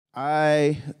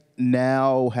I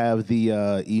now have the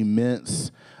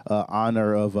immense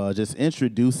honor of just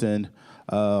introducing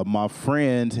my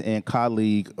friend and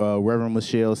colleague, Reverend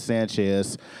Michelle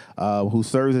Sanchez, who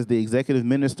serves as the executive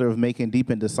minister of Making Deep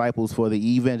and Disciples for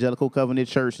the Evangelical Covenant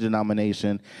Church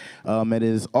denomination, and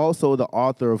is also the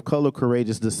author of Color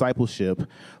Courageous Discipleship,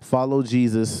 Follow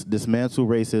Jesus, Dismantle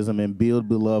Racism, and Build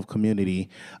Beloved Community.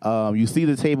 You see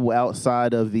the table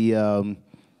outside in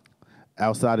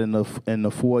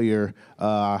the foyer.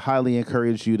 I highly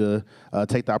encourage you to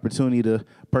take the opportunity to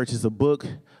purchase a book.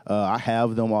 I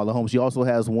have them all at home. She also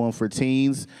has one for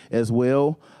teens as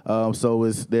well. So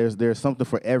there's something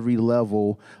for every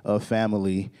level of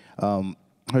family.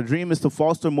 Her dream is to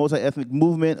foster a multi-ethnic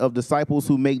movement of disciples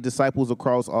who make disciples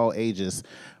across all ages.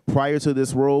 Prior to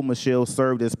this role, Michelle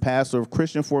served as pastor of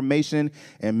Christian formation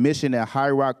and mission at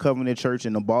High Rock Covenant Church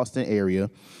in the Boston area.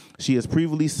 She has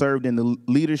previously served in the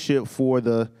leadership for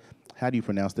the, how do you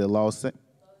pronounce that,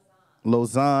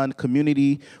 Lausanne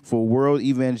Community for World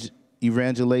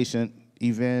Evangelization,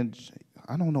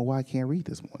 I don't know why I can't read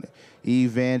this morning,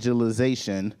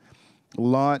 Evangelization,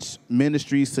 launched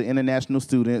ministries to international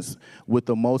students with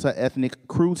the multi-ethnic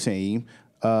crew team,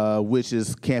 which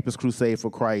is Campus Crusade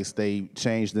for Christ. They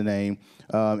changed the name,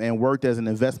 and worked as an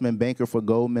investment banker for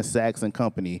Goldman Sachs and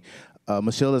Company.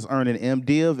 Michelle has earned an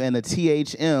MDiv and a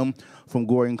THM from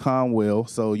Gordon Conwell.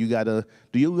 So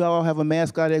do you all have a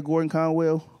mascot at Gordon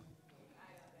Conwell?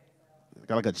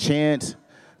 Got like a chant,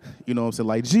 you know what I'm saying,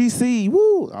 like GC,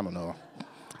 woo, I don't know.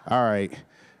 All right.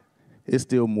 It's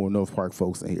still more North Park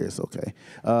folks in here, it's okay.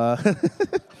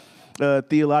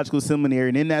 Theological Seminary,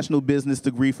 an international business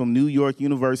degree from New York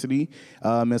University,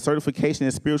 and certification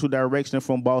in spiritual direction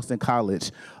from Boston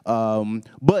College.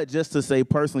 But just to say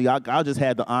personally, I just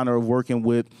had the honor of working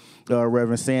with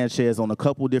Reverend Sanchez on a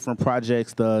couple different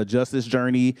projects. The Justice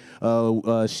Journey,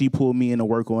 she pulled me in to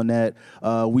work on that.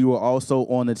 We were also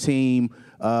on a team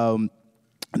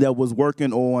that was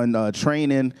working on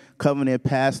training covenant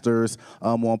pastors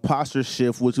on posture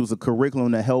shift, which was a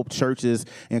curriculum to help churches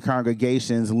and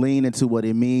congregations lean into what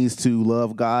it means to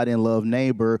love God and love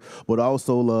neighbor, but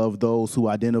also love those who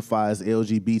identify as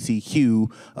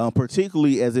LGBTQ,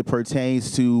 particularly as it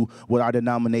pertains to what our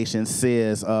denomination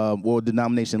says, or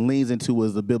denomination leans into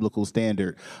as the biblical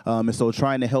standard. And so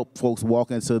trying to help folks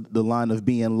walk into the line of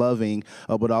being loving,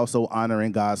 but also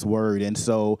honoring God's word. And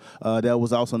so that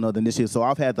was also another initiative. So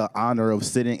I've had the honor of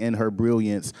sitting in her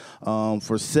brilliance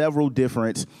for several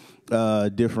different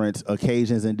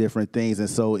occasions and different things, and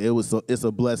so it's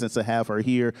a blessing to have her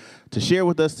here to share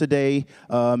with us today.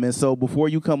 And so before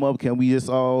you come up, can we just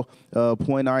all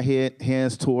point our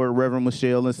hands toward Reverend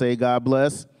Michelle and say, God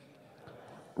bless?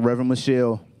 Reverend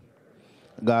Michelle,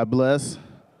 God bless.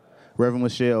 Reverend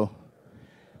Michelle,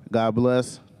 God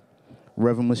bless.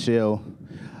 Reverend Michelle.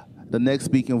 The next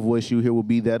speaking voice you hear will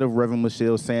be that of Reverend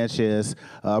Michelle Sanchez.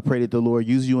 I pray that the Lord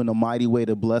use you in a mighty way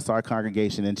to bless our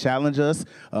congregation and challenge us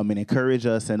and encourage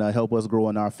us and help us grow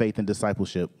in our faith and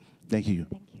discipleship. Thank you.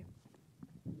 Thank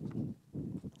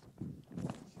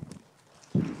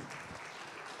you.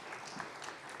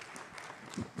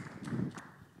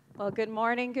 Well, good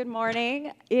morning, good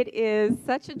morning. It is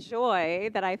such a joy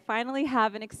that I finally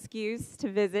have an excuse to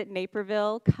visit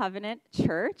Naperville Covenant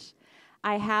Church.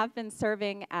 I have been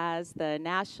serving as the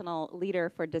national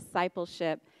leader for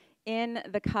discipleship in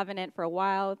the Covenant for a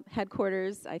while.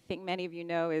 Headquarters, I think many of you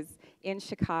know, is in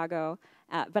Chicago,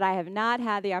 but I have not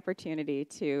had the opportunity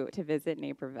to visit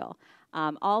Naperville.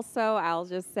 Also, I'll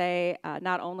just say,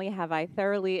 not only have I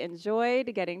thoroughly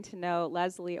enjoyed getting to know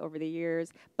Leslie over the years,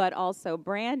 but also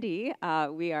Brandy.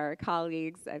 We are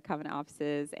colleagues at Covenant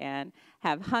offices and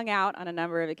have hung out on a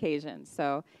number of occasions.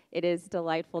 So it is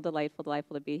delightful, delightful,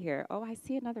 delightful to be here. Oh, I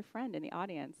see another friend in the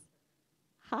audience.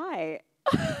 Hi.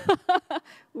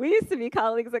 We used to be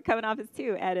colleagues at Covenant office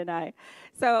too, Ed and I.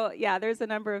 So yeah, there's a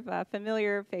number of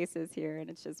familiar faces here, and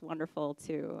it's just wonderful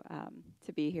to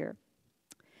be here.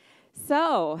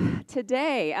 So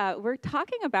today, we're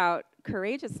talking about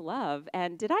courageous love.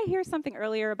 And did I hear something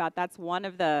earlier about that's one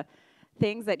of the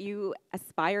things that you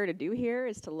aspire to do here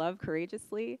is to love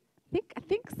courageously? I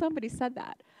think somebody said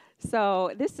that.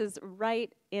 So this is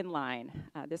right in line.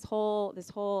 This whole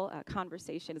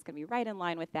conversation is going to be right in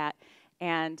line with that.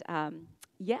 And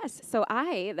yes, so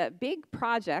the big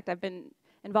project, I've been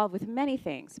involved with many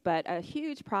things, but a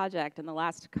huge project in the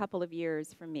last couple of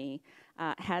years for me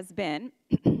has been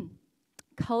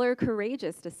Color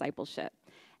Courageous Discipleship.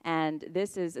 And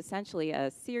this is essentially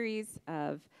a series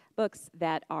of books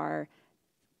that are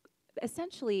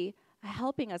essentially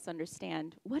helping us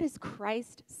understand what is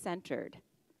Christ-centered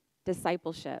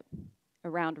discipleship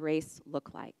around race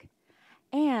look like.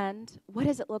 And what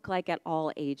does it look like at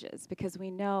all ages? Because we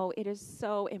know it is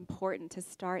so important to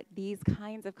start these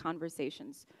kinds of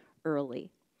conversations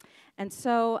early. And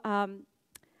so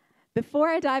before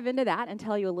I dive into that and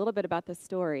tell you a little bit about the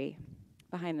story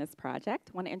behind this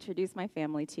project, I want to introduce my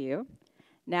family to you.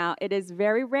 Now, it is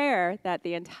very rare that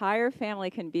the entire family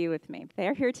can be with me.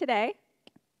 They're here today,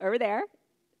 over there,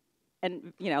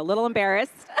 and, a little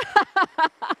embarrassed.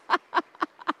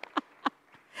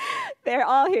 They're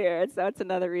all here, so it's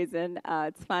another reason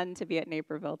it's fun to be at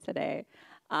Naperville today.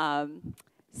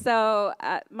 So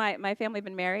my family have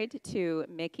been married to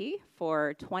Mickey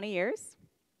for 20 years.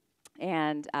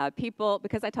 And people,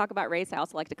 because I talk about race, I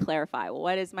also like to clarify, well,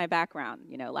 what is my background?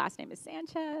 Last name is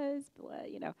Sanchez,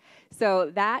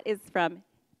 So that is from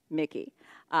Mickey.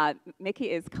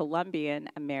 Mickey is Colombian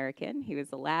American. He was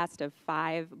the last of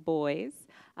 5 boys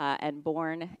and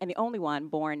the only one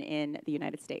born in the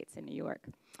United States, in New York.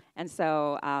 And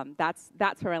so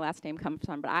that's where my last name comes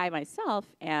from. But I myself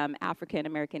am African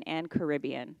American and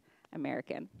Caribbean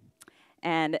American.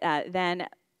 And then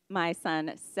my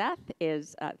son Seth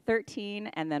is 13,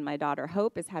 and then my daughter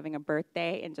Hope is having a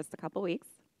birthday in just a couple weeks.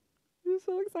 It's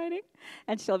so exciting.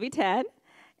 And she'll be 10.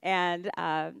 And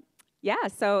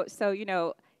so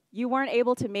you weren't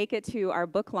able to make it to our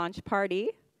book launch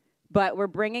party, but we're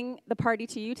bringing the party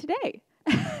to you today.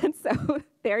 And so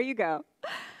there you go.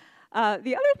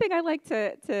 The other thing I like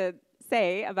to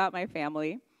say about my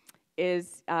family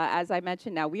is, as I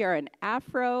mentioned now, we are an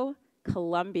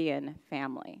Afro-Colombian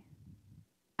family.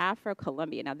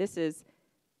 Afro-Colombian. Now, this is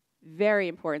very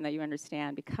important that you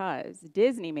understand because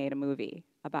Disney made a movie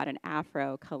about an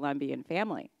Afro-Colombian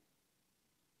family,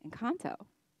 Encanto.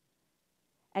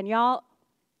 And y'all,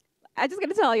 I'm just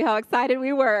going to tell you how excited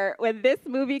we were when this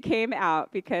movie came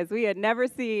out because we had never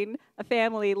seen a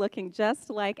family looking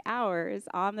just like ours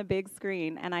on the big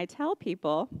screen. And I tell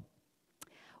people,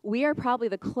 we are probably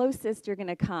the closest you're going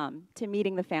to come to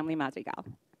meeting the family Madrigal.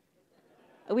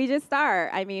 We just are.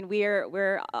 I mean,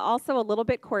 we're also a little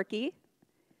bit quirky.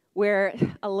 We're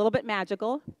a little bit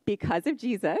magical because of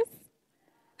Jesus.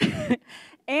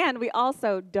 And we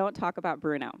also don't talk about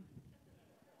Bruno.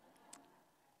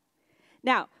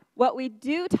 Now, what we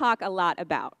do talk a lot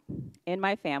about in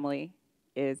my family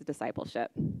is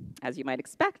discipleship, as you might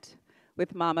expect,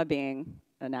 with Mama being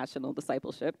a national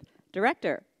discipleship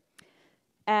director.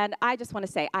 And I just want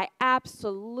to say, I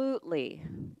absolutely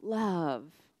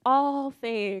love all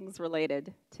things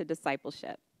related to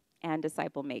discipleship and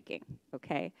disciple making,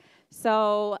 okay?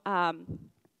 So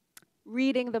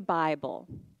reading the Bible,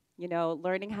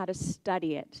 learning how to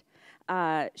study it,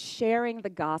 sharing the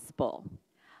gospel,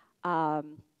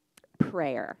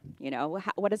 prayer,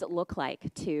 what does it look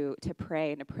like to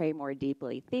pray and to pray more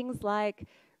deeply? Things like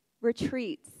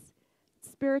retreats,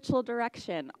 spiritual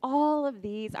direction, all of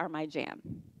these are my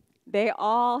jam. They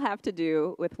all have to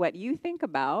do with what you think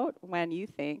about when you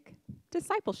think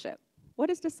discipleship. What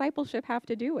does discipleship have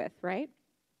to do with, right?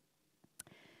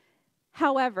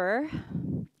 However,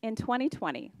 in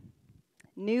 2020,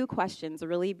 new questions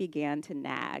really began to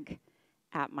nag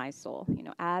at my soul.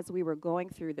 As we were going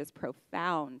through this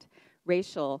profound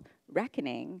racial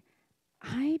reckoning,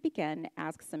 I began to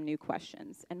ask some new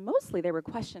questions. And mostly they were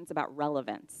questions about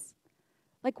relevance.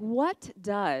 Like, what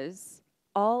does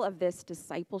all of this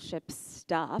discipleship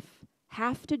stuff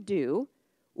have to do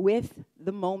with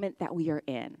the moment that we are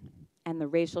in and the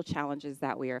racial challenges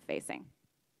that we are facing?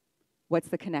 What's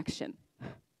the connection,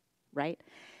 right?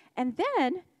 And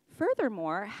then,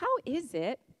 furthermore, how is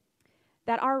it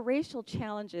that our racial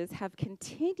challenges have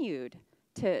continued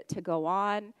to go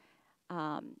on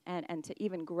and to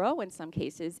even grow in some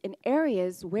cases in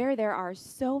areas where there are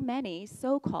so many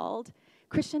so-called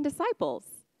Christian disciples?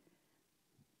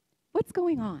 What's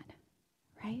going on,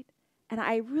 right? And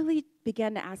I really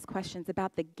began to ask questions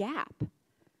about the gap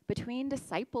between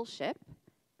discipleship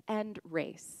and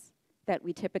race that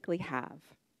we typically have.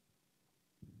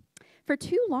 For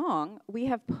too long, we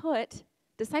have put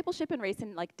discipleship and race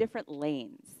in like different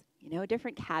lanes,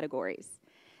 different categories.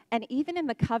 And even in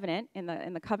the covenant, in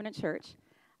the covenant church,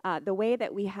 the way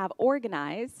that we have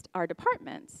organized our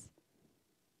departments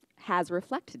has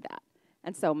reflected that.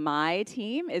 And so my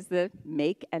team is the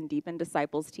Make and Deepen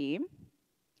Disciples team.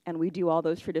 And we do all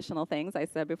those traditional things I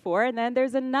said before. And then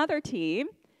there's another team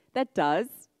that does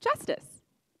justice.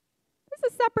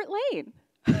 It's a separate lane,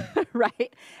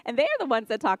 right? And they are the ones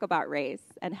that talk about race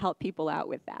and help people out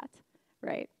with that,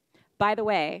 right? By the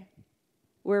way,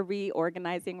 we're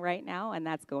reorganizing right now, and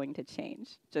that's going to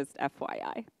change, just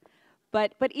FYI.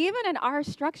 But even in our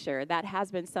structure, that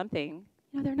has been something,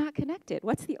 they're not connected.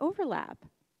 What's the overlap?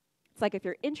 It's like if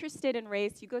you're interested in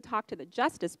race, you go talk to the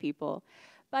justice people,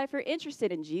 But if you're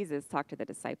interested in Jesus, talk to the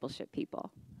discipleship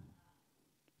people,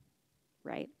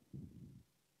 right?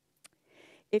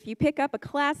 If you pick up a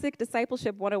classic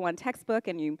Discipleship 101 textbook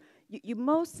and you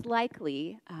most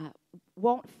likely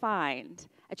won't find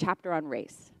a chapter on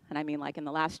race. And I mean like in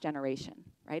the last generation,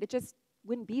 right? It just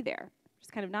wouldn't be there.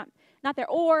 Just kind of not there.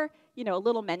 Or, you know, a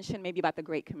little mention maybe about the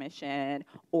Great Commission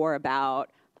or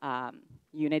about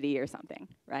unity or something,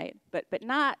 right? But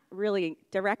not really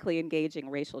directly engaging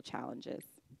racial challenges.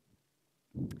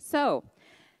 So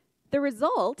the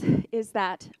result is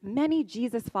that many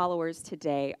Jesus followers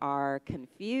today are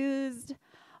confused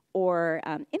or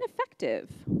ineffective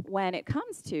when it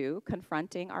comes to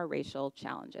confronting our racial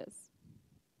challenges.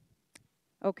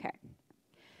 Okay.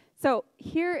 So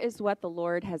here is what the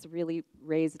Lord has really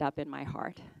raised up in my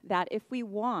heart, that if we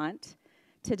want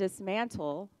to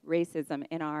dismantle racism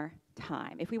in our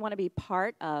time, if we want to be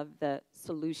part of the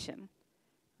solution,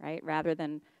 right, rather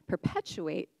than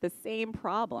perpetuate the same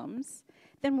problems,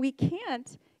 then we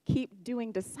can't keep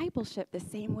doing discipleship the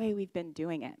same way we've been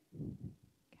doing it,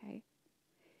 okay?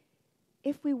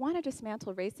 If we want to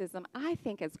dismantle racism, I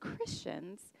think as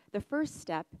Christians, the first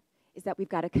step is that we've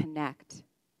got to connect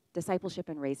discipleship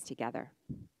and race together.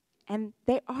 And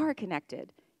they are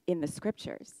connected in the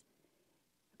scriptures.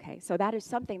 Okay, so that is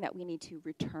something that we need to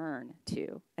return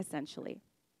to, essentially.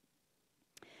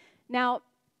 Now,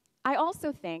 I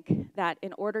also think that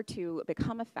in order to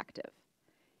become effective,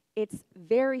 it's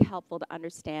very helpful to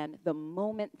understand the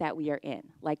moment that we are in,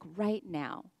 like right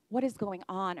now. What is going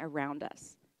on around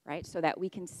us, right? So that we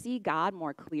can see God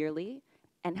more clearly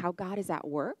and how God is at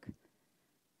work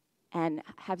and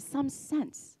have some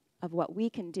sense of what we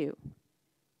can do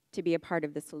to be a part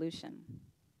of the solution.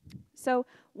 So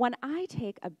when I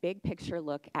take a big picture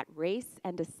look at race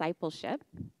and discipleship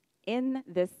in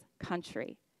this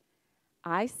country,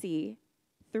 I see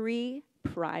three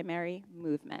primary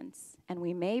movements, and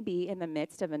we may be in the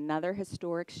midst of another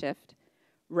historic shift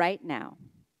right now,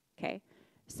 okay?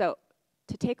 So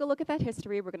to take a look at that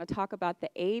history, we're going to talk about the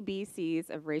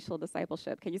ABCs of racial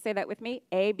discipleship. Can you say that with me?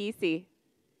 ABC.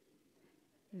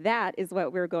 That is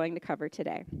what we're going to cover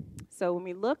today. So when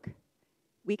we look,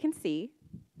 we can see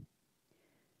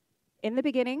in the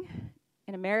beginning,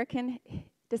 in American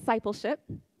discipleship,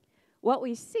 what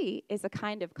we see is a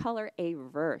kind of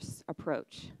color-averse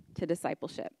approach to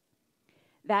discipleship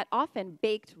that often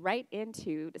baked right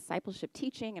into discipleship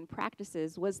teaching and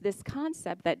practices was this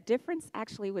concept that difference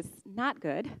actually was not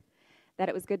good, that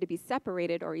it was good to be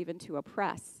separated or even to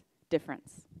oppress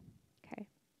difference. Okay.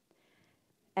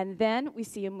 And then we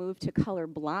see a move to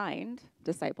colorblind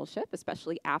discipleship,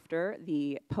 especially after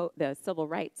the civil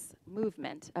rights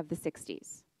movement of the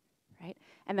 60s, right?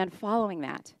 And then following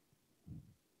that,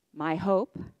 my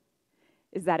hope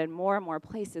is that in more and more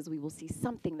places we will see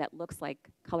something that looks like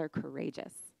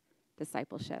color-courageous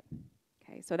discipleship.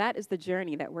 Okay, so that is the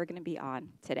journey that we're going to be on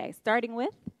today, starting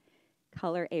with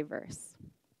color-averse.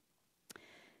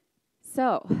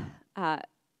 So,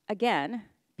 again,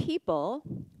 people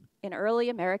in early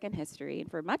American history,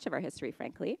 and for much of our history,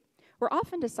 frankly, were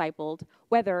often discipled,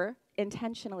 whether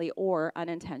intentionally or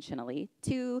unintentionally,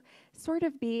 to sort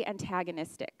of be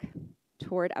antagonistic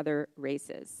toward other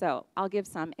races. So I'll give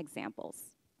some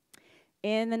examples.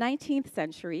 In the 19th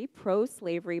century,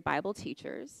 pro-slavery Bible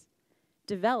teachers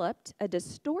developed a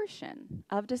distortion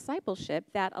of discipleship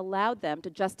that allowed them to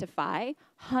justify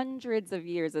hundreds of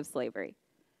years of slavery.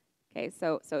 Okay,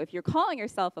 so if you're calling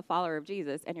yourself a follower of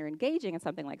Jesus and you're engaging in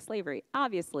something like slavery,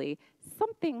 obviously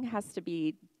something has to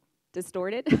be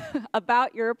distorted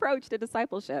about your approach to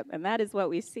discipleship, and that is what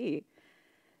we see.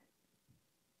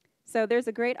 So there's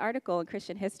a great article in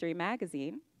Christian History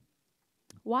magazine.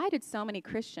 Why did so many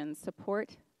Christians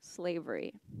support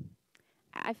slavery?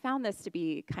 I found this to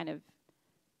be kind of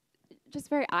just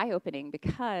very eye-opening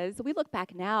because we look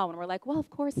back now and we're like, well, of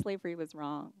course slavery was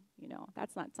wrong. You know,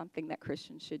 that's not something that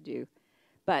Christians should do.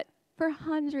 But for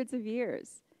hundreds of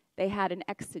years, they had an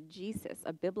exegesis,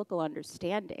 a biblical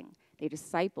understanding. They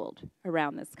discipled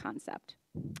around this concept.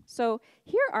 So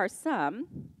here are some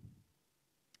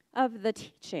of the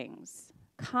teachings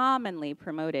commonly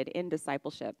promoted in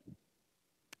discipleship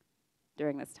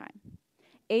during this time.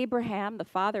 Abraham, the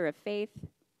father of faith,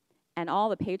 and all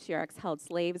the patriarchs held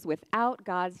slaves without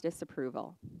God's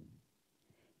disapproval.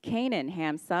 Canaan,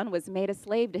 Ham's son, was made a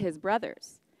slave to his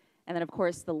brothers. And then, of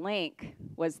course, the link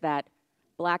was that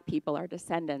black people are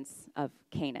descendants of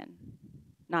Canaan.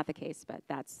 Not the case, but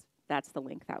that's the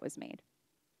link that was made.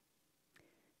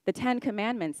 The Ten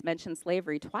Commandments mention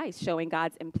slavery twice, showing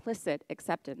God's implicit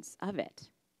acceptance of it.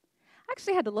 I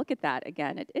actually had to look at that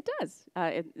again. It does.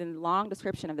 In the long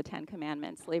description of the Ten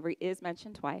Commandments, slavery is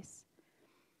mentioned twice.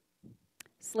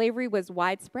 Slavery was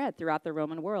widespread throughout the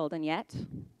Roman world, and yet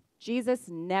Jesus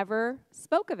never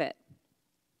spoke of it.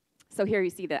 So here you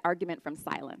see the argument from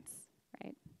silence,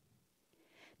 right?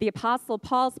 The Apostle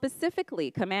Paul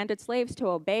specifically commanded slaves to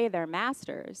obey their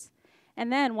masters.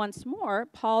 And then once more,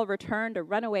 Paul returned a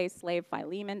runaway slave,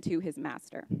 Philemon, to his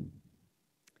master.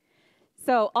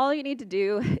 So all you need to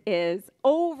do is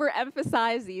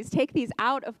overemphasize these, take these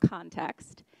out of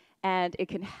context, and it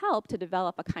can help to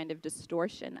develop a kind of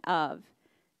distortion of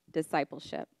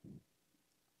discipleship.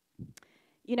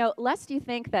 You know, lest you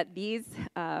think that these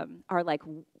are like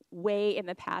way in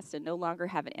the past and no longer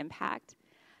have an impact.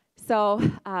 So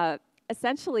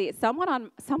essentially, someone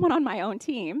on my own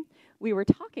team, we were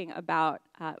talking about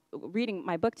reading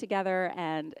my book together,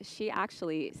 and she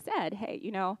actually said, hey,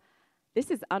 you know, this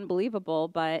is unbelievable,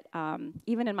 but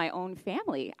even in my own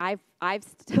family, I've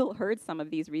still heard some of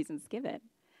these reasons given.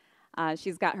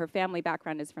 She's got, her family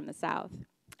background is from the South.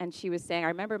 And she was saying, I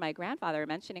remember my grandfather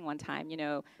mentioning one time, you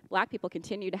know, black people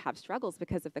continue to have struggles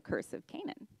because of the curse of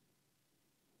Canaan.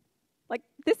 Like,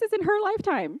 this is in her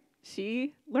lifetime.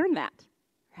 She learned that,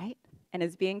 right? And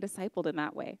is being discipled in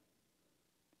that way.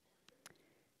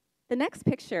 The next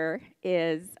picture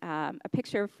is a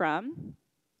picture from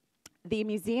the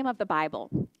Museum of the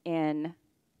Bible in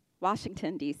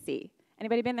Washington, D.C.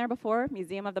 Anybody been there before?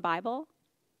 Museum of the Bible?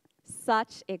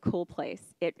 Such a cool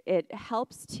place. It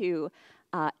helps to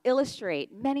illustrate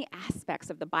many aspects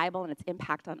of the Bible and its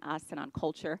impact on us and on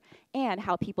culture, and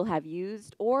how people have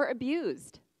used or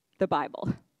abused the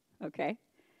Bible, okay?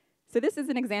 So this is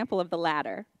an example of the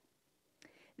latter.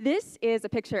 This is a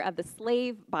picture of the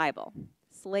slave Bible.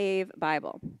 Slave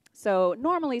Bible. So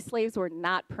normally slaves were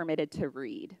not permitted to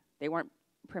read. They weren't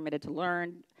permitted to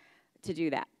learn to do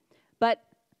that. But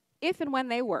if and when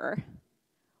they were,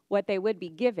 what they would be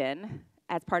given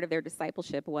as part of their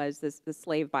discipleship was the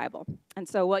slave Bible. And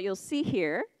so what you'll see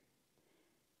here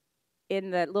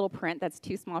in the little print that's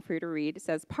too small for you to read, it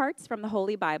says, parts from the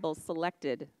Holy Bible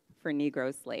selected for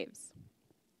Negro slaves.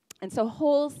 And so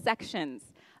whole sections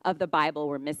of the Bible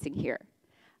were missing here,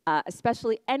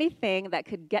 especially anything that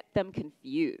could get them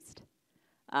confused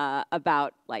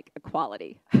about, like,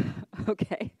 equality,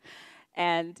 okay?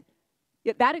 And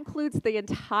that includes the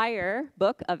entire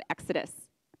book of Exodus.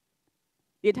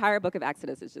 The entire book of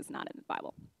Exodus is just not in the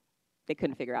Bible. They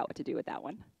couldn't figure out what to do with that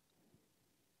one.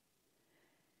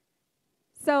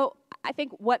 So I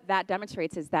think what that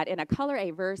demonstrates is that in a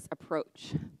color-a-verse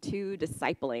approach to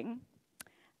discipling,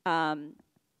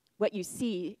 what you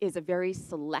see is a very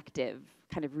selective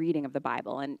kind of reading of the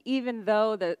Bible. And even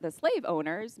though the slave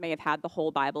owners may have had the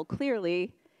whole Bible,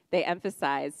 clearly they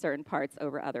emphasized certain parts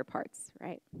over other parts,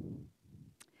 right?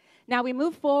 Now we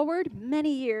move forward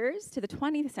many years to the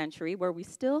 20th century, where we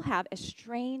still have a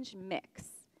strange mix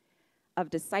of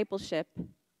discipleship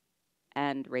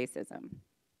and racism.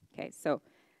 Okay, so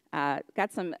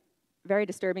got some very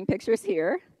disturbing pictures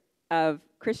here of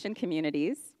Christian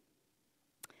communities.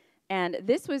 And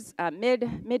this was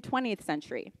mid-20th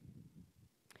century,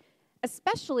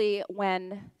 especially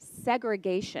when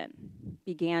segregation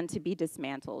began to be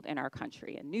dismantled in our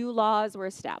country and new laws were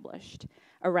established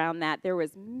around that. There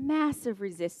was massive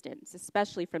resistance,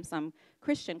 especially from some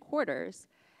Christian quarters.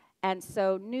 And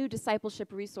so new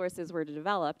discipleship resources were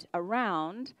developed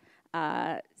around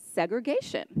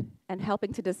segregation and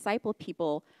helping to disciple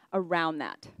people around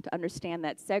that, to understand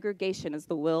that segregation is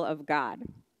the will of God.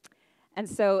 And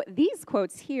so these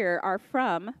quotes here are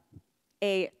from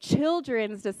a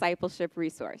children's discipleship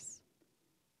resource,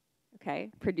 okay,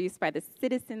 produced by the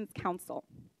Citizens Council.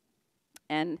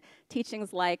 And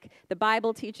teachings like, the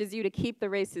Bible teaches you to keep the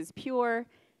races pure.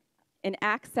 In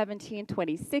Acts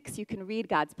 17:26, you can read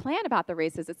God's plan about the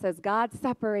races. It says, God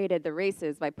separated the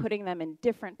races by putting them in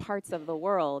different parts of the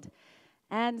world,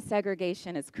 and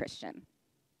segregation is Christian.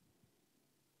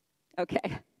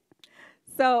 Okay.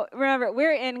 So remember,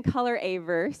 we're in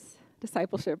color-a-verse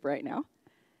discipleship right now.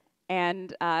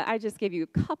 And I just gave you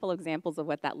a couple examples of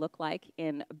what that looked like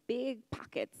in big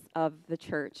pockets of the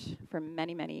church for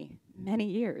many, many, many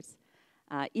years,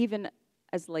 even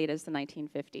as late as the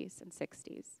 1950s and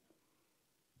 60s.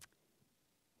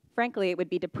 Frankly, it would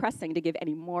be depressing to give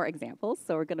any more examples,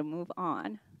 so we're going to move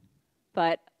on.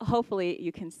 But hopefully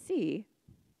you can see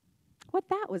what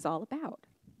that was all about.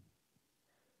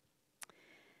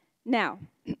 Now,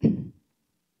 the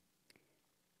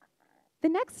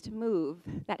next move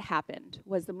that happened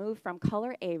was the move from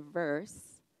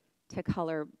color-a-verse to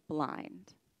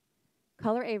color-blind.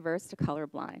 Color-a-verse to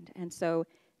color-blind. And so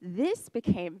this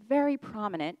became very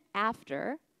prominent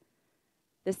after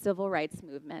the civil rights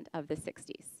movement of the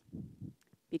 60s.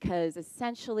 Because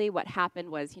essentially what happened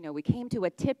was, we came to a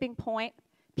tipping point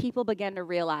people began to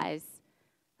realize,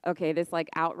 okay, this like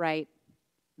outright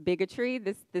bigotry,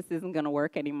 this isn't going to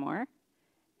work anymore.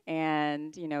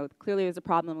 And, clearly there's a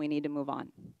problem. We need to move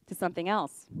on to something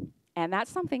else. And that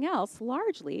something else,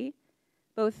 largely,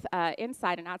 both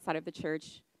inside and outside of the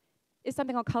church, is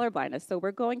something called colorblindness. So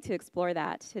we're going to explore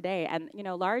that today. And,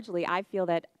 largely, I feel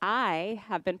that I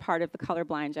have been part of the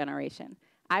colorblind generation.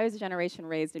 I was a generation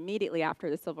raised immediately after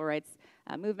the civil rights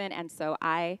movement, and so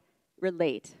I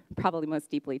relate probably most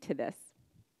deeply to this.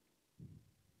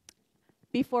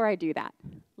 Before I do that,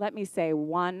 let me say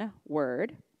one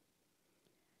word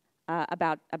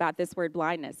about this word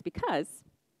blindness, because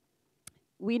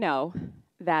we know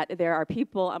that there are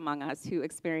people among us who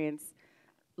experience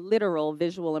literal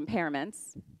visual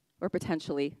impairments or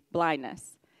potentially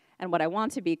blindness. And what I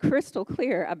want to be crystal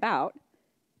clear about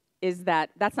is that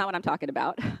that's not what I'm talking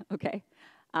about, okay?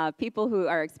 People who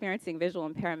are experiencing visual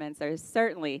impairments are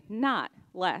certainly not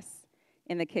less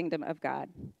in the kingdom of God.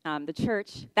 The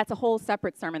church, that's a whole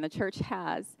separate sermon. The church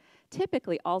has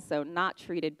typically also not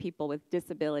treated people with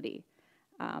disability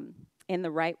in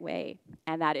the right way,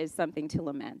 and that is something to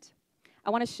lament. I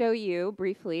want to show you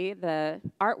briefly the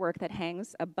artwork that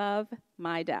hangs above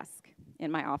my desk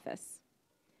in my office.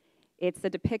 It's a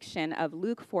depiction of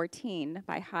Luke 14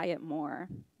 by Hyatt Moore,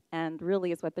 and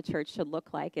really is what the church should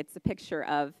look like. It's a picture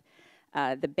of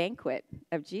the banquet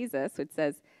of Jesus, which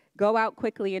says, "Go out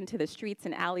quickly into the streets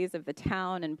and alleys of the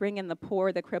town and bring in the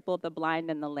poor, the crippled, the blind,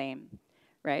 and the lame,"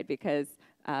 right? Because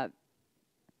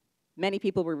many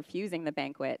people were refusing the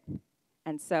banquet,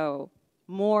 and so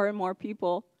more and more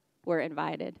people were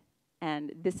invited.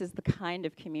 And this is the kind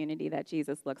of community that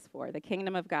Jesus looks for. The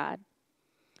kingdom of God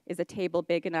is a table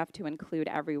big enough to include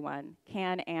everyone,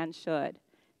 can and should,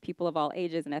 people of all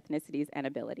ages and ethnicities and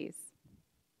abilities.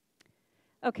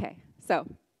 Okay, so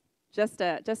just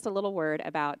a little word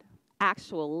about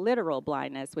actual literal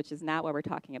blindness, which is not what we're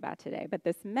talking about today, but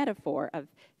this metaphor of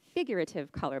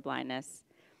figurative colorblindness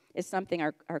is something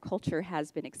our culture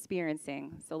has been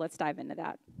experiencing. So let's dive into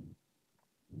that.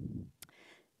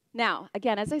 Now,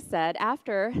 again, as I said,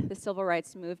 after the civil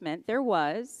rights movement, there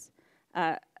was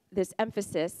this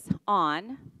emphasis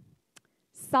on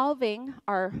solving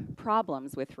our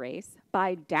problems with race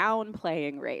by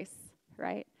downplaying race,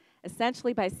 right?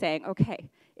 Essentially by saying, okay,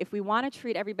 if we want to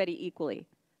treat everybody equally,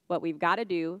 what we've got to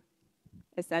do,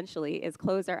 essentially, is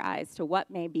close our eyes to what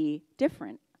may be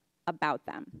different about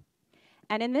them.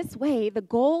 And in this way, the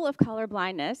goal of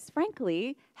colorblindness,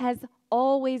 frankly, has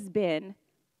always been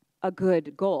a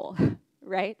good goal,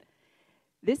 right?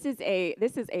 This is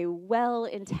a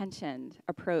well-intentioned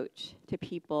approach to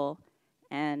people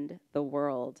and the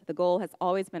world. The goal has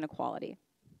always been equality.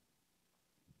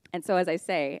 And so, as I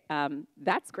say,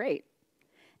 that's great.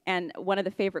 And one of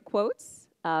the favorite quotes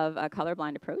of a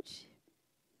colorblind approach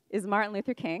is Martin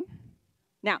Luther King.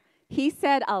 Now, he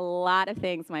said a lot of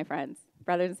things, my friends,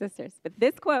 brothers and sisters, but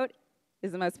this quote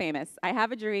is the most famous. "I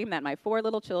have a dream that my 4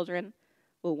 little children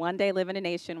will one day live in a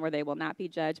nation where they will not be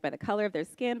judged by the color of their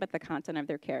skin, but the content of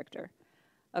their character."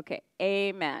 Okay,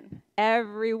 amen.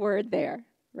 Every word there,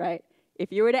 right?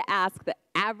 If you were to ask the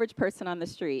average person on the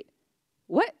street,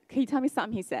 can you tell me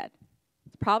something he said?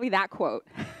 It's probably that quote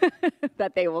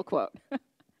that they will quote.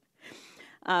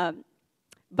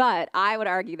 But I would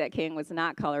argue that King was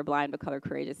not colorblind, but color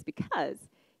courageous, because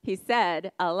he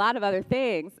said a lot of other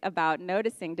things about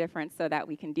noticing difference so that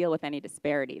we can deal with any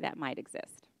disparity that might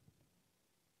exist.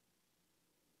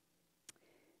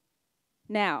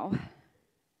 Now,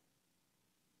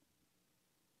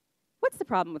 what's the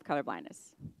problem with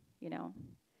colorblindness?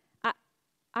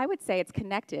 I would say it's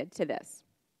connected to this.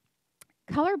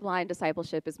 Colorblind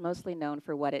discipleship is mostly known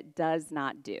for what it does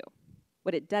not do,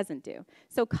 what it doesn't do.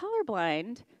 So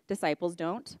colorblind disciples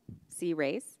don't see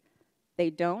race, they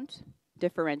don't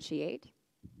differentiate,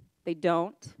 they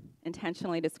don't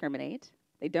intentionally discriminate,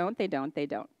 they don't.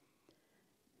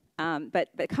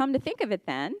 But come to think of it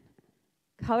then,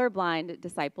 colorblind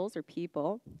disciples or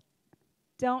people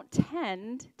don't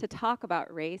tend to talk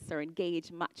about race or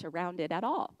engage much around it at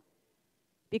all.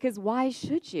 Because why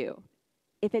should you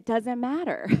if it doesn't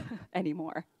matter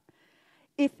anymore?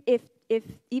 If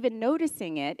even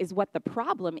noticing it is what the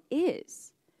problem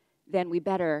is, then we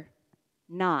better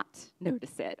not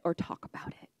notice it or talk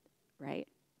about it, right?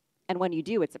 And when you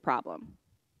do, it's a problem.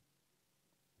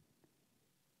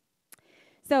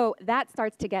 So that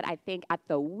starts to get, I think, at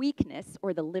the weakness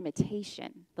or the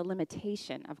limitation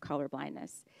of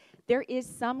colorblindness. There is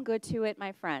some good to it,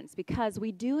 my friends, because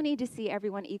we do need to see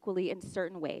everyone equally in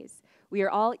certain ways. We are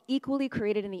all equally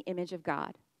created in the image of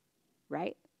God,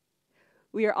 right?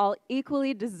 We are all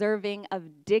equally deserving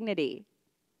of dignity.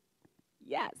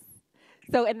 Yes.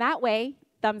 So in that way,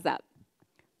 thumbs up.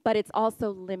 But it's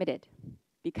also limited,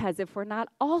 because if we're not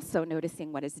also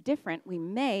noticing what is different, we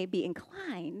may be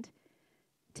inclined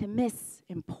to miss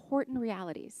important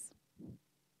realities.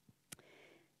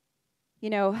 You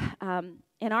know,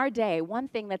 in our day, one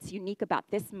thing that's unique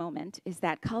about this moment is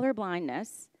that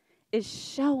colorblindness is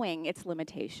showing its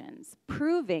limitations,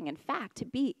 proving, in fact, to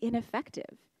be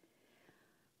ineffective.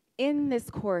 In this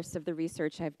course of the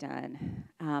research I've done,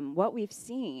 what we've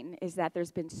seen is that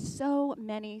there's been so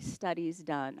many studies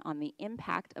done on the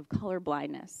impact of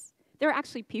colorblindness. There are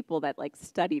actually people that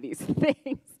study these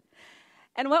things.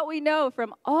 And what we know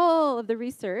from all of the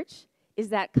research is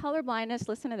that colorblindness,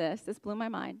 listen to this blew my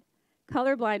mind,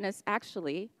 colorblindness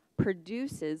actually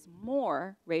produces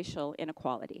more racial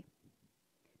inequality.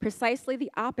 Precisely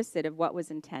the opposite of what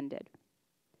was intended.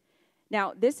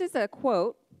 Now, this is a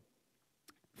quote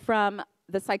from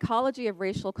The Psychology of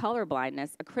Racial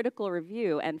Colorblindness, a critical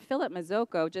review, and Philip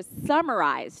Mazzocco just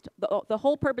summarized, the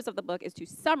whole purpose of the book is to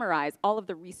summarize all of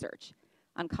the research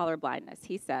on colorblindness.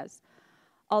 He says,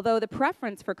 although the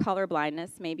preference for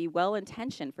colorblindness may be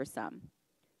well-intentioned for some,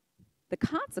 the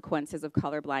consequences of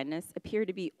colorblindness appear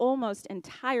to be almost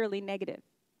entirely negative,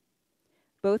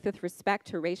 both with respect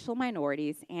to racial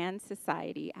minorities and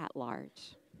society at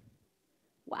large.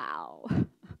 Wow.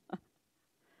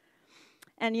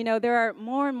 And you know, there are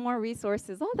more and more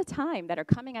resources all the time that are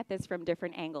coming at this from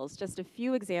different angles. Just a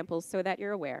few examples so that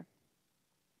you're aware.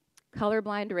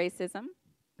 Colorblind Racism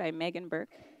by Megan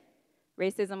Burke.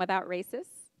 Racism Without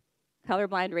Racists.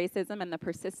 Colorblind Racism and the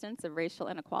Persistence of Racial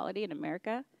Inequality in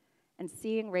America. And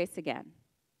Seeing Race Again.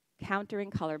 Countering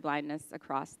Colorblindness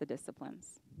Across the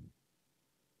Disciplines.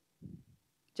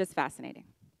 Just fascinating.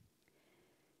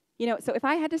 You know, so if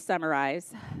I had to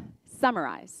summarize,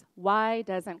 why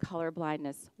doesn't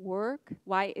colorblindness work?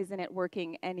 Why isn't it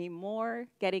working anymore,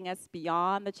 getting us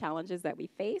beyond the challenges that we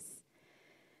face?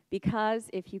 Because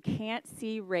if you can't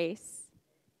see race,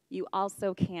 you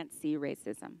also can't see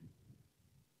racism.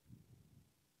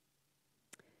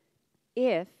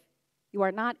 If you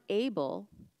are not able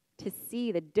to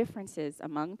see the differences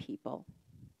among people,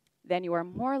 then you are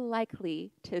more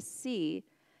likely to see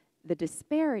the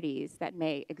disparities that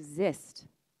may exist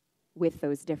with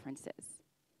those differences.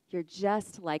 You're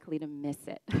just likely to miss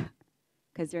it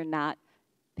because you're not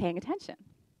paying attention,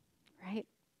 right?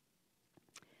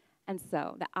 And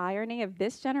so the irony of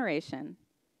this generation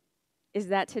is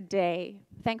that today,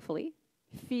 thankfully,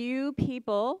 few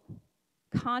people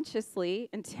consciously,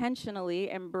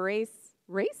 intentionally embrace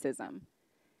racism.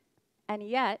 And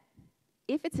yet,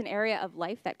 if it's an area of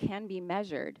life that can be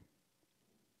measured,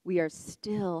 we are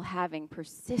still having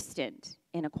persistent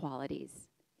inequalities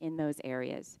in those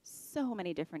areas, so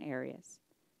many different areas.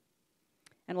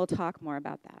 And we'll talk more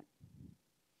about that.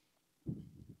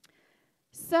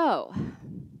 So,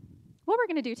 what we're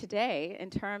going to do today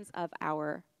in terms of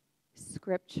our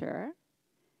scripture,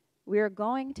 we're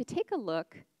going to take a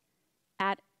look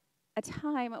at a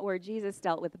time where Jesus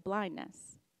dealt with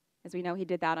blindness. As we know, he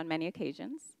did that on many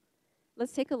occasions.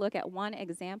 Let's take a look at one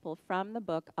example from the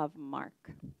book of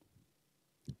Mark.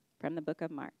 From the book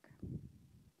of Mark.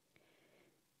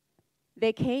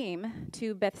 They came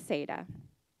to Bethsaida,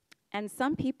 and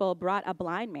some people brought a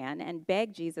blind man and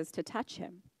begged Jesus to touch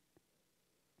him.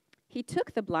 He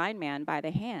took the blind man by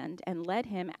the hand and led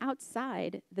him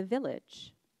outside the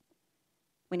village.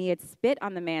 When he had spit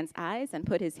on the man's eyes and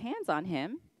put his hands on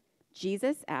him,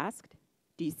 Jesus asked,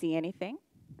 "Do you see anything?"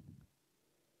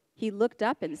 He looked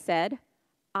up and said,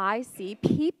 "I see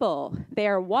people. They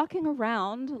are walking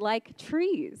around like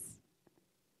trees."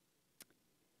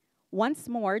 Once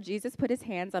more, Jesus put his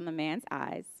hands on the man's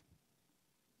eyes.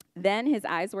 Then his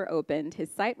eyes were opened, his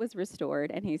sight was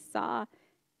restored, and he saw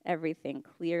everything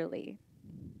clearly.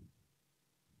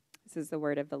 This is the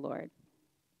word of the Lord.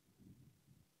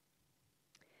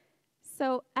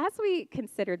 So, as we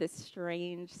consider this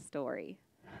strange story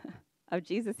of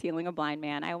Jesus healing a blind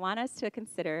man, I want us to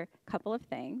consider a couple of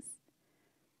things.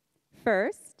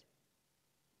 First,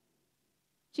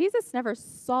 Jesus never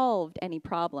solved any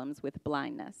problems with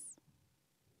blindness.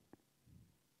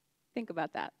 Think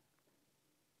about that.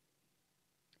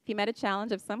 If he met a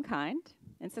challenge of some kind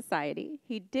in society,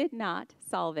 he did not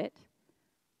solve it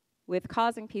with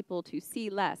causing people to see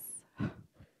less.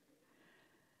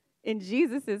 In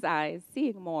Jesus' eyes,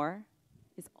 seeing more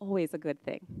is always a good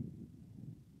thing.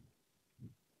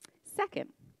 Second,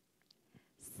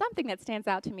 something that stands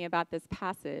out to me about this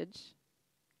passage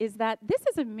is that this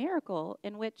is a miracle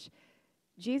in which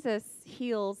Jesus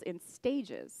heals in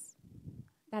stages.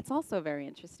 That's also very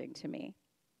interesting to me.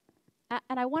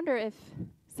 And I wonder if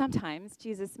sometimes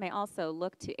Jesus may also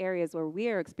look to areas where we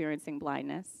are experiencing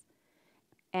blindness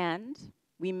and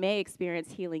we may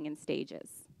experience healing in stages,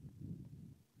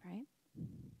 right?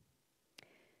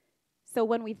 So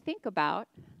when we think about,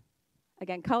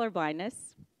 again, colorblindness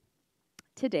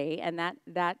today and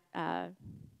that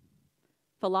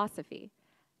philosophy,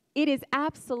 it is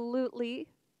absolutely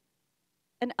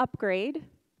an upgrade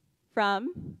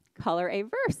from color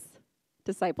averse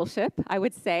discipleship. I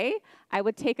would say I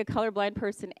would take a colorblind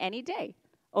person any day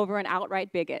over an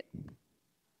outright bigot.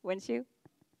 Wouldn't you?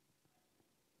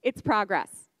 It's progress.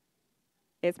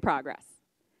 It's progress.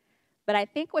 But I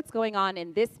think what's going on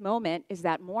in this moment is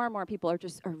that more and more people are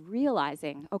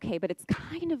realizing, okay, but it's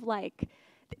kind of like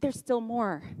there's still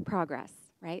more progress,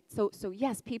 right? So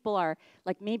yes, people are,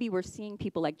 like maybe we're seeing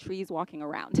people like trees walking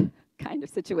around kind of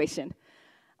situation.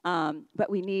 But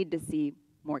we need to see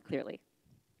more clearly.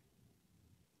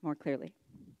 More clearly.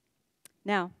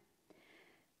 Now,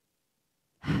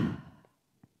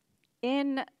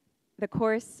 in the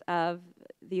course of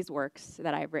these works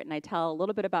that I've written, I tell a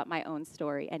little bit about my own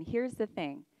story. And here's the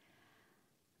thing.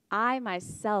 I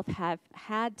myself have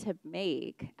had to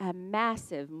make a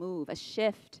massive move, a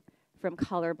shift from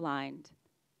colorblind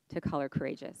to color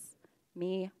courageous,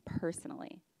 me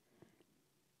personally.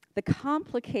 The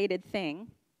complicated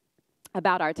thing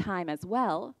about our time as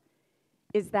well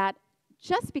is that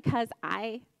just because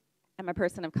I am a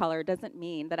person of color doesn't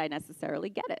mean that I necessarily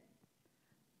get it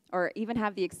or even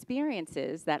have the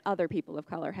experiences that other people of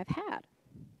color have had.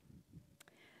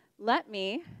 Let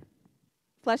me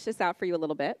flesh this out for you a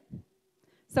little bit.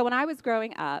 So when I was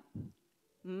growing up,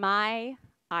 my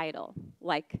idol,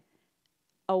 like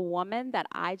a woman that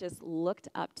I just looked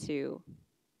up to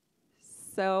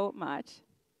so much,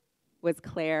 was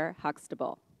Claire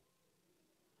Huxtable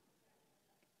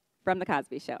from The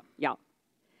Cosby Show, y'all.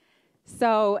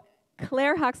 So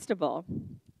Claire Huxtable,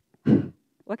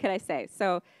 what can I say?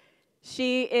 So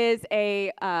she is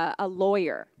a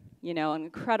lawyer, you know, an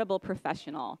incredible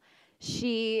professional.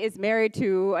 She is married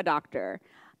to a doctor.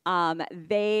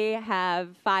 They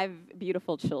have 5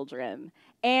 beautiful children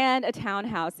and a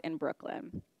townhouse in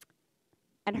Brooklyn.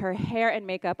 And her hair and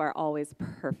makeup are always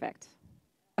perfect.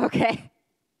 Okay?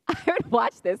 I would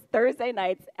watch this Thursday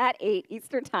nights at 8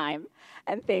 Eastern Time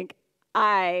and think,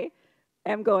 I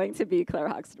am going to be Claire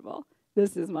Huxtable.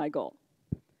 This is my goal.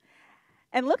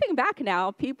 And looking back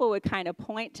now, people would kind of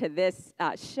point to this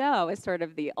show as sort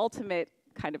of the ultimate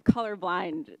kind of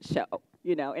colorblind show,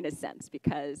 you know, in a sense,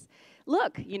 because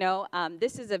look, you know,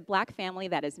 this is a black family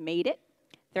that has made it.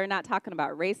 They're not talking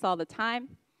about race all the time.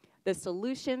 The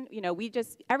solution, you know,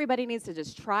 everybody needs to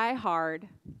just try hard,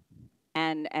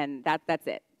 and that's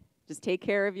it. Just take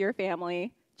care of your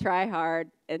family, try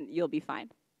hard, and you'll be fine,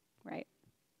 right?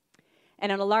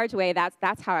 And in a large way,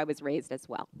 that's how I was raised as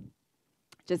well.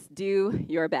 Just do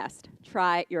your best.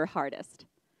 Try your hardest.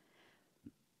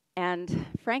 And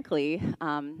frankly,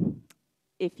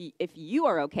 if you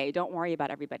are okay, don't worry about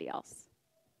everybody else.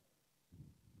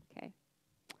 Okay?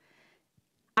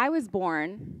 I was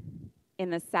born in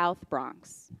the South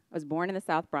Bronx. I was born in the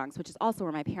South Bronx, which is also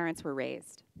where my parents were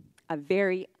raised. A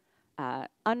very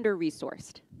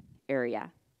under-resourced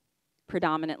area,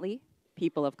 predominantly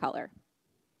people of color.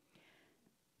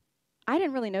 I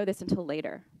didn't really know this until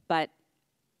later, but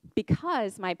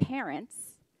because my parents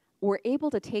were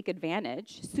able to take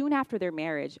advantage soon after their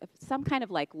marriage of some kind of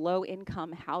like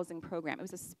low-income housing program. It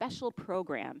was a special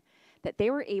program that they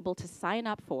were able to sign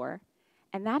up for,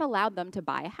 and that allowed them to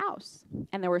buy a house.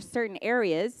 And there were certain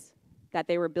areas that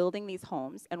they were building these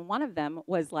homes, and one of them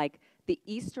was like the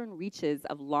eastern reaches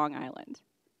of Long Island,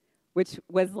 which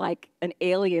was like an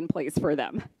alien place for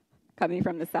them, coming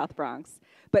from the South Bronx.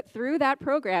 But through that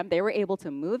program, they were able to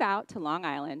move out to Long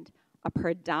Island, a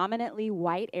predominantly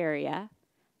white area,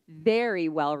 very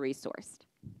well-resourced,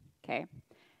 okay?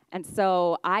 And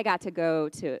so I got to go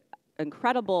to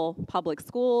incredible public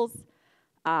schools.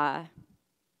 I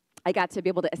got to be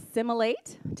able to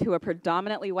assimilate to a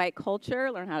predominantly white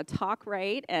culture, learn how to talk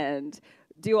right, and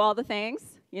do all the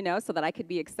things, you know, so that I could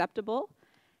be acceptable.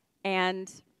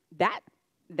 And that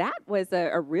was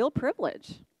a real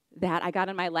privilege that I got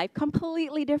in my life,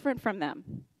 completely different from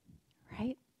them,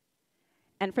 right?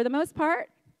 And for the most part,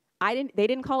 they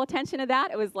didn't call attention to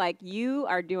that. It was like, you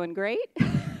are doing great.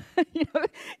 You know,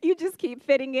 you just keep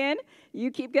fitting in.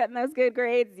 You keep getting those good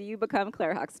grades. You become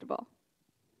Claire Huxtable.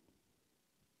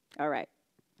 All right.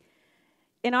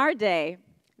 In our day,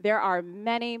 there are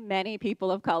many, many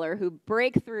people of color who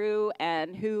break through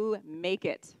and who make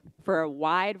it for a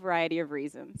wide variety of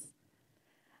reasons.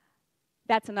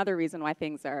 That's another reason why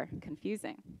things are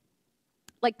confusing.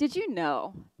 Like, did you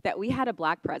know that we had a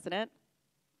black president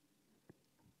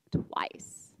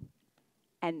twice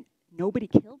and nobody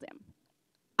killed him?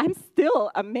 I'm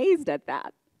still amazed at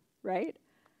that, right?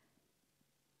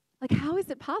 Like, how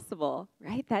is it possible,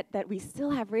 right, that we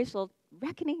still have racial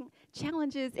reckoning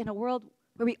challenges in a world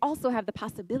where we also have the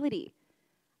possibility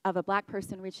of a black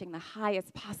person reaching the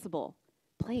highest possible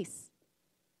place?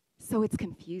 So it's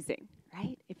confusing,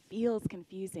 right? It feels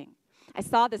confusing. I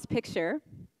saw this picture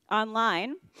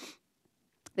online.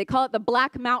 They call it the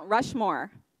Black Mount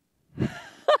Rushmore.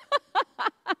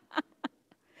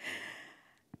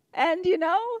 And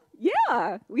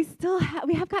yeah, we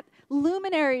have got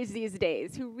luminaries these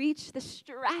days who reach the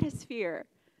stratosphere.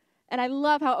 And I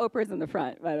love how Oprah's in the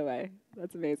front, by the way.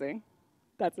 That's amazing.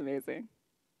 That's amazing.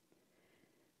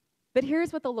 But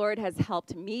here's what the Lord has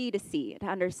helped me to see, to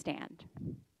understand.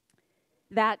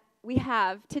 That we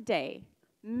have today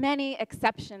many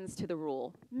exceptions to the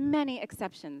rule,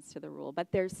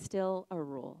 but there's still a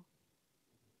rule.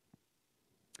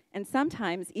 And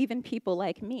sometimes even people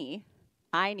like me,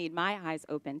 I need my eyes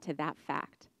open to that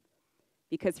fact,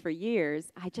 because for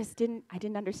years I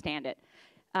didn't understand it.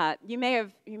 You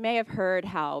may have heard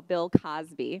how Bill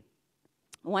Cosby,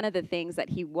 one of the things that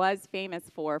he was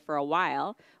famous for a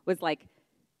while was like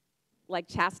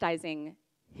chastising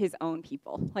his own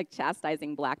people, like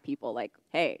chastising black people, like,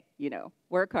 hey,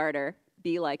 work harder,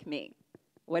 be like me.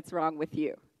 What's wrong with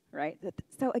you, right?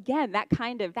 So again, that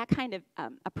kind of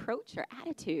approach or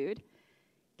attitude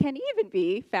can even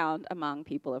be found among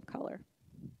people of color.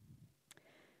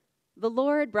 The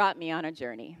Lord brought me on a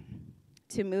journey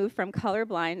to move from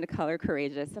colorblind to color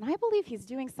courageous, and I believe he's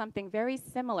doing something very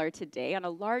similar today on a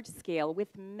large scale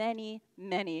with many,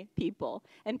 many people,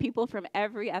 and people from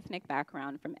every ethnic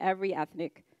background, from every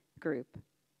ethnic group.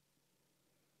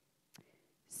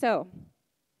 So,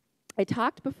 I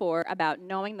talked before about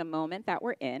knowing the moment that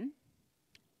we're in.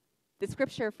 The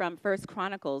scripture from 1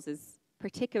 Chronicles is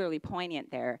particularly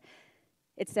poignant there.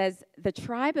 It says, the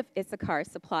tribe of Issachar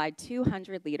supplied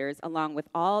 200 leaders along with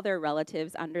all their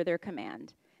relatives under their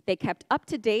command. They kept up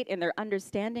to date in their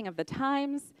understanding of the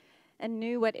times and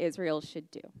knew what Israel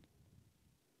should do.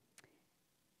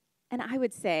 And I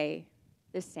would say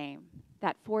the same,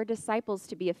 that for disciples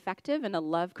to be effective and to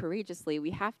love courageously,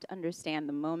 we have to understand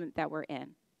the moment that we're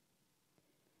in.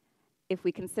 If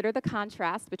we consider the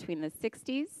contrast between the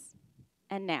 60s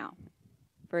and now,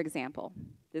 for example,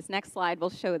 this next slide will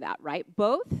show that, right?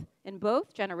 In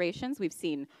both generations, we've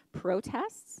seen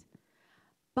protests,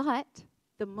 but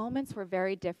the moments were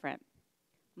very different.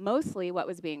 Mostly what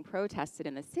was being protested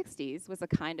in the 60s was a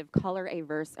kind of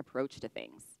color-averse approach to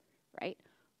things, right?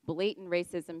 Blatant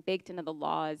racism baked into the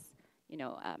laws,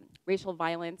 racial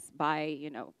violence by,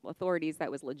 authorities that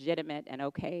was legitimate and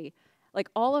okay. Like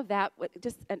all of that,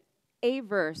 just an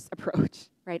averse approach,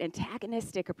 right?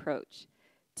 Antagonistic approach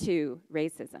to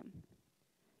racism.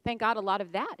 Thank God a lot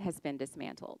of that has been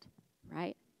dismantled,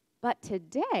 right? But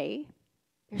today,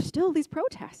 there's still these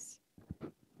protests.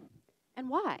 And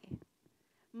why?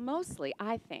 Mostly,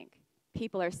 I think,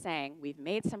 people are saying we've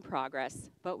made some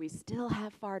progress, but we still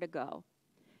have far to go.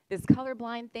 This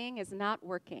colorblind thing is not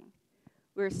working.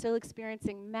 We're still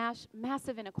experiencing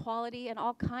massive inequality and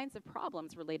all kinds of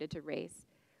problems related to race.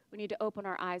 We need to open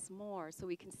our eyes more so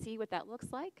we can see what that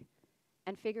looks like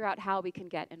and figure out how we can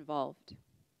get involved.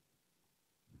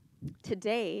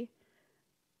 Today,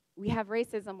 we have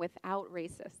racism without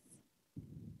racists.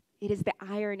 It is the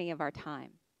irony of our time.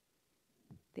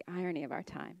 The irony of our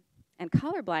time. And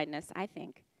colorblindness, I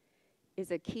think,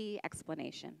 is a key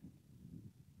explanation.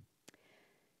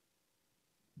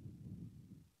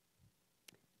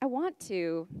 I want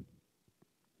to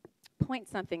point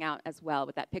something out as well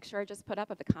with that picture I just put up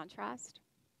of the contrast.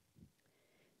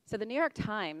 So the New York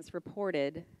Times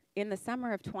reported in the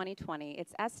summer of 2020,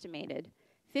 it's estimated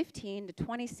 15 to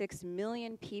 26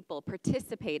 million people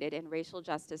participated in racial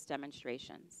justice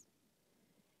demonstrations.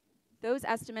 Those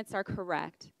estimates are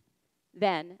correct.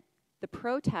 Then the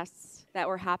protests that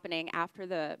were happening after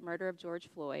the murder of George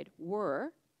Floyd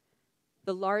were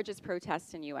the largest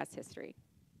protests in US history.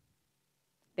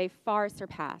 They far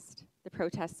surpassed the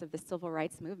protests of the civil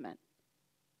rights movement.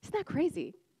 Isn't that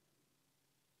crazy?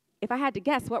 If I had to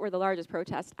guess what were the largest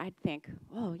protests, I'd think,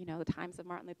 oh, the times of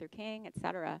Martin Luther King,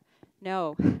 etc.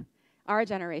 No, our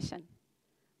generation.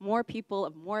 More people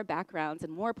of more backgrounds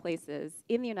and more places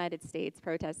in the United States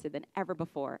protested than ever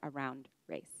before around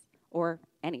race or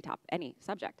any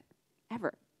subject,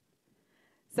 ever.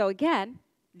 So again,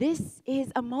 this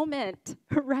is a moment,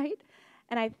 right?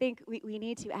 And I think we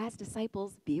need to, as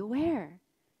disciples, be aware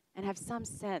and have some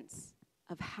sense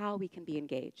of how we can be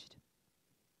engaged.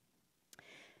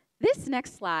 This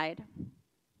next slide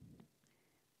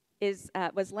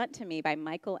was lent to me by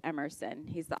Michael Emerson.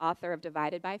 He's the author of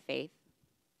Divided by Faith.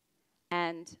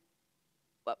 And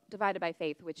well, Divided by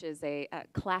Faith, which is a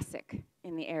classic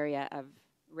in the area of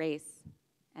race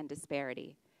and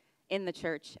disparity in the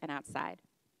church and outside.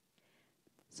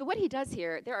 So what he does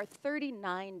here, there are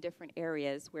 39 different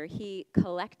areas where he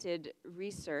collected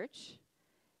research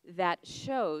that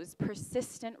shows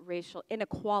persistent racial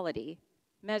inequality,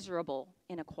 measurable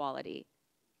inequality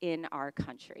in our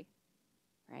country,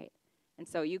 right? And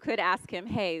so you could ask him,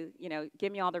 hey,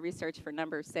 give me all the research for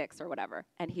number 6 or whatever,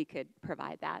 and he could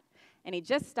provide that. And he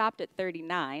just stopped at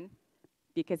 39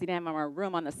 because he didn't have more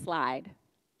room on the slide.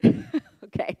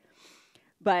 Okay,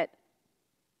 but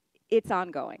it's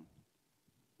ongoing.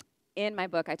 In my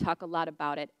book, I talk a lot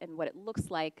about it and what it looks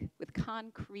like with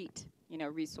concrete,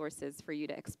 resources for you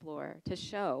to explore, to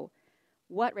show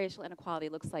what racial inequality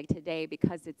looks like today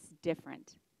because it's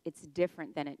different. It's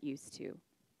different than it used to.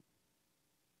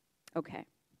 Okay.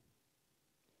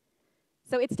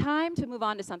 So it's time to move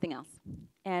on to something else.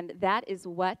 And that is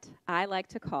what I like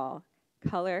to call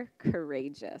color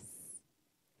courageous.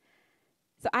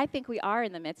 So I think we are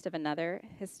in the midst of another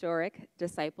historic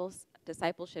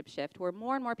discipleship shift where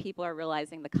more and more people are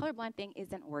realizing the colorblind thing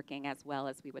isn't working as well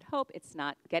as we would hope. It's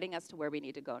not getting us to where we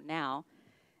need to go now.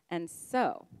 And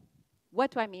so, what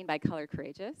do I mean by color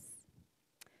courageous?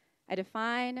 I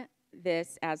define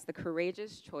this as the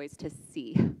courageous choice to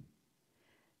see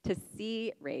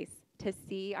race, to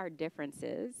see our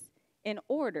differences in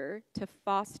order to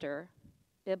foster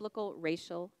biblical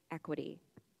racial equity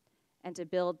and to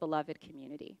build beloved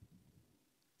community.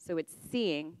 So it's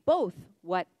seeing both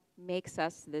what makes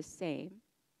us the same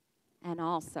and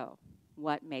also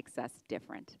what makes us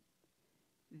different.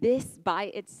 This by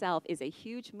itself is a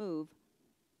huge move,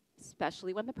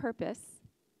 especially when the purpose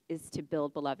is to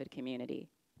build beloved community.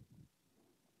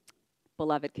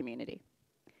 Beloved community.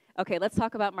 Okay, let's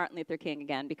talk about Martin Luther King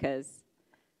again because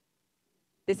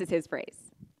this is his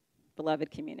phrase,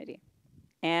 beloved community.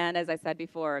 And as I said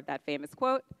before, that famous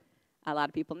quote, a lot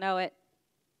of people know it.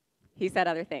 He said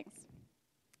other things.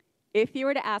 If you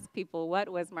were to ask people what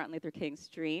was Martin Luther King's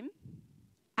dream,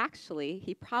 actually,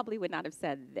 he probably would not have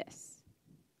said this.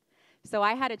 So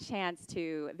I had a chance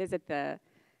to visit the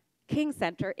King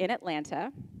Center in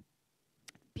Atlanta.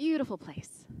 Beautiful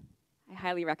place. I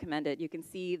highly recommend it. You can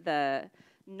see the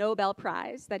Nobel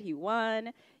Prize that he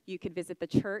won. You could visit the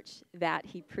church that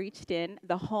he preached in,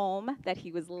 the home that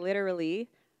he was literally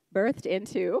birthed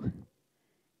into,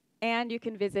 and you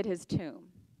can visit his tomb.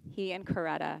 He and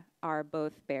Coretta are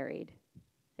both buried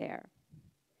there.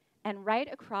 And right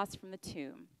across from the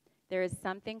tomb, there is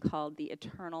something called the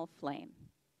eternal flame.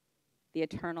 The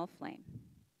eternal flame.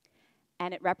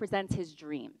 And it represents his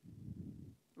dream.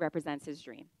 Represents his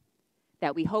dream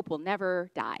that we hope will never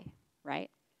die, right?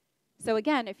 So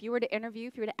again, if you were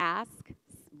to ask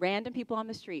random people on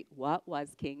the street, what was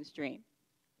King's dream?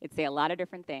 It'd say a lot of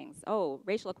different things. Oh,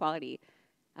 racial equality,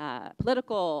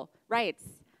 political rights,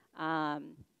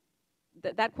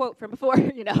 that quote from before,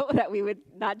 that we would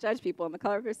not judge people on the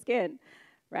color of their skin,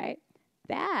 right?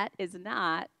 That is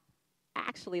not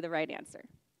actually the right answer.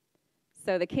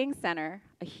 So the King Center,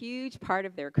 a huge part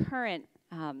of their current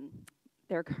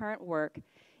work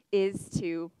is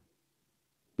to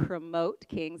promote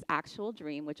King's actual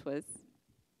dream, which was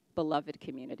beloved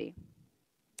community.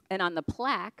 And on the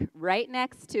plaque right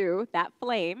next to that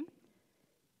flame,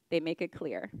 they make it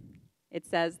clear. It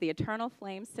says, the eternal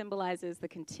flame symbolizes the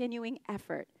continuing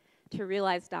effort to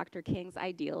realize Dr. King's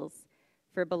ideals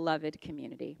for beloved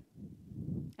community.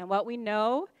 And what we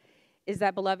know is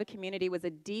that beloved community was a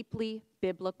deeply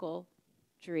biblical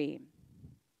dream.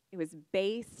 It was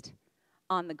based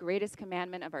on the greatest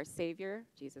commandment of our Savior,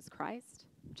 Jesus Christ,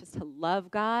 which is to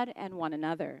love God and one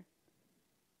another.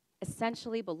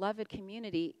 Essentially, beloved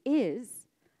community is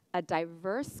a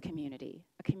diverse community,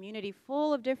 a community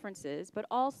full of differences, but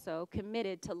also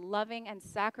committed to loving and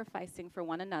sacrificing for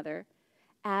one another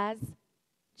as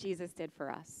Jesus did for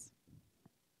us.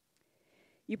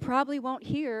 You probably won't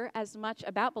hear as much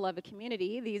about beloved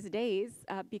community these days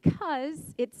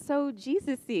because it's so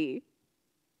Jesus-y,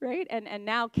 right? And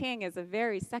now King is a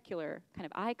very secular kind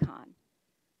of icon.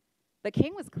 But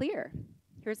King was clear.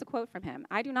 Here's a quote from him.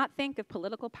 I do not think of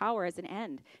political power as an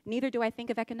end. Neither do I think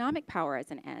of economic power as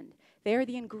an end. They are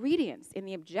the ingredients in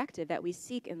the objective that we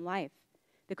seek in life,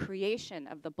 the creation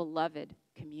of the beloved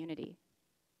community.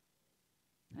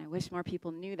 And I wish more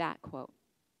people knew that quote.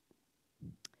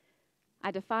 I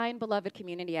define beloved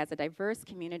community as a diverse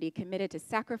community committed to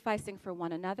sacrificing for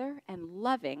one another and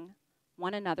loving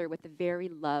one another with the very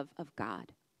love of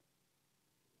God.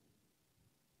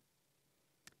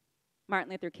 Martin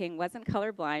Luther King wasn't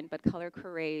colorblind, but color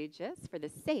courageous for the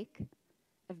sake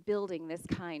of building this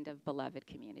kind of beloved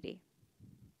community.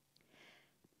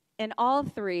 In all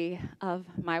three of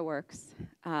my works,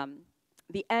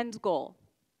 the end goal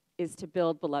is to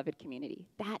build beloved community.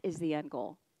 That is the end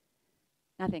goal.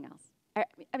 Nothing else.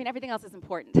 I mean, everything else is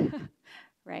important,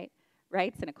 right?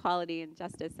 Rights and equality and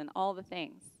justice and all the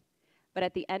things. But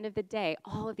at the end of the day,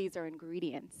 all of these are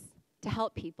ingredients to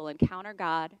help people encounter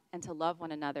God and to love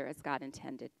one another as God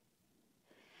intended.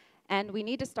 And we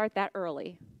need to start that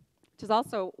early, which is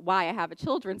also why I have a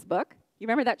children's book. You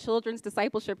remember that children's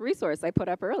discipleship resource I put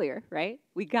up earlier, right?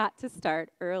 We got to start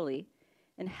early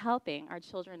in helping our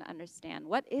children understand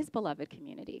what is beloved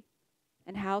community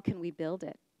and how can we build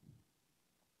it.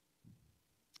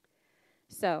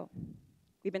 So,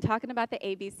 we've been talking about the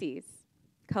ABCs,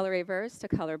 color averse to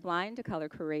color blind to color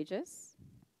courageous,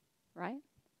 right?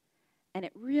 And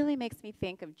it really makes me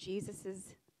think of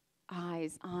Jesus's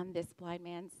eyes on this blind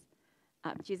man's,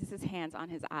 Jesus's hands on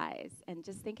his eyes, and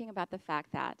just thinking about the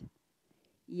fact that,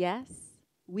 yes,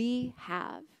 we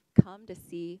have come to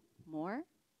see more,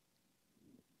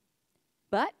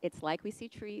 but it's like we see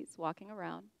trees walking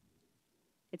around.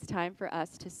 It's time for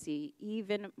us to see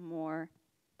even more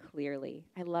clearly.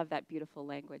 I love that beautiful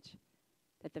language,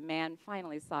 that the man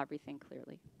finally saw everything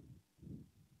clearly.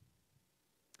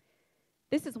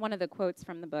 This is one of the quotes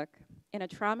from the book. In a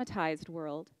traumatized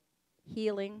world,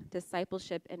 healing,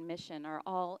 discipleship, and mission are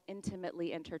all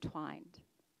intimately intertwined.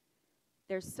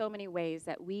 There's so many ways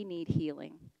that we need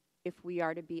healing if we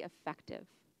are to be effective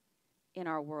in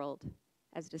our world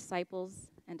as disciples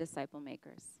and disciple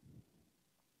makers.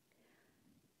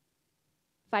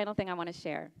 Final thing I want to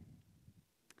share.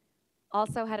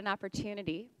 Also had an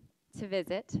opportunity to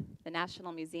visit the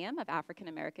National Museum of African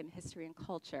American History and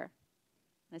Culture.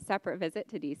 A separate visit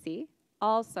to DC,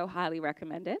 also highly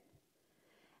recommended.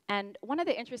 And one of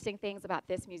the interesting things about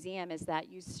this museum is that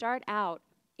you start out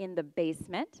in the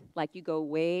basement, like you go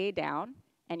way down,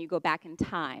 and you go back in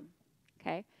time,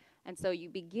 okay? And so you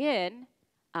begin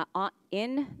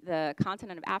in the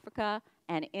continent of Africa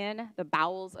and in the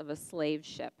bowels of a slave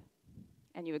ship.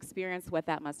 And you experience what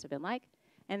that must have been like.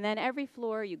 And then every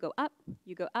floor you go up,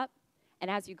 and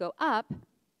as you go up,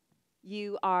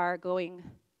 you are going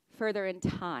further in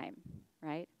time,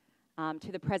 right,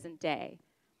 to the present day,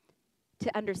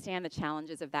 to understand the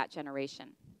challenges of that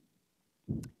generation.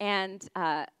 And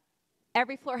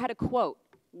every floor had a quote,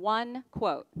 one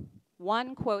quote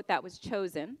that was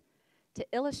chosen to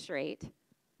illustrate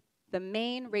the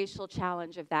main racial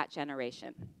challenge of that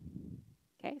generation.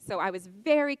 Okay, so I was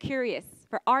very curious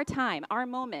for our time, our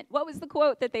moment, what was the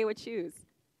quote that they would choose,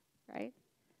 right?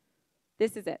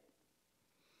 This is it.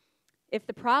 If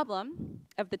the problem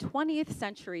of the 20th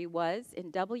century was,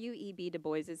 in W.E.B. Du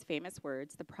Bois's famous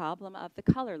words, the problem of the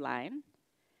color line,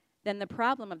 then the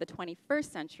problem of the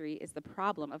 21st century is the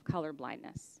problem of color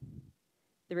blindness,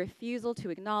 the refusal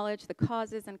to acknowledge the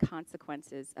causes and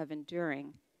consequences of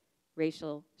enduring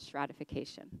racial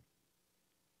stratification.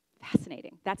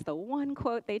 Fascinating. That's the one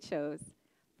quote they chose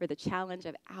for the challenge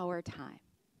of our time.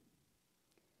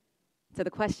 So the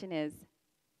question is,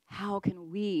 how can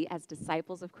we, as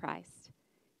disciples of Christ,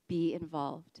 be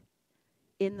involved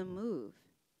in the move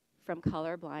from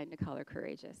color blind to color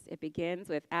courageous? It begins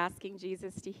with asking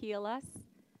Jesus to heal us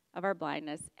of our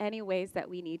blindness, any ways that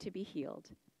we need to be healed,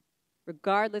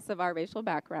 regardless of our racial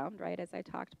background, right, as I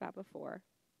talked about before.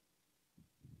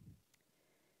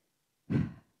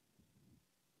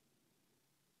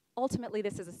 Ultimately,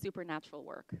 this is a supernatural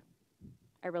work.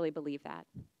 I really believe that.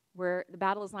 Where the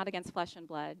battle is not against flesh and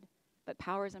blood, but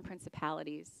powers and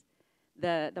principalities.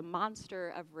 The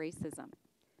monster of racism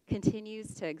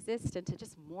continues to exist and to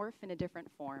just morph into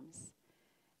different forms.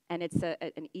 And it's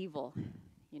an evil,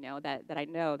 that I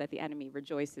know that the enemy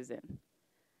rejoices in.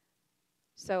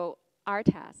 So our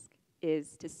task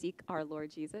is to seek our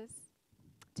Lord Jesus,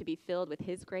 to be filled with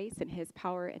his grace and his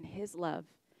power and his love,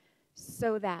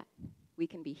 so that we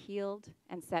can be healed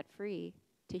and set free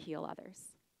to heal others.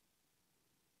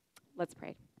 Let's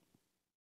pray.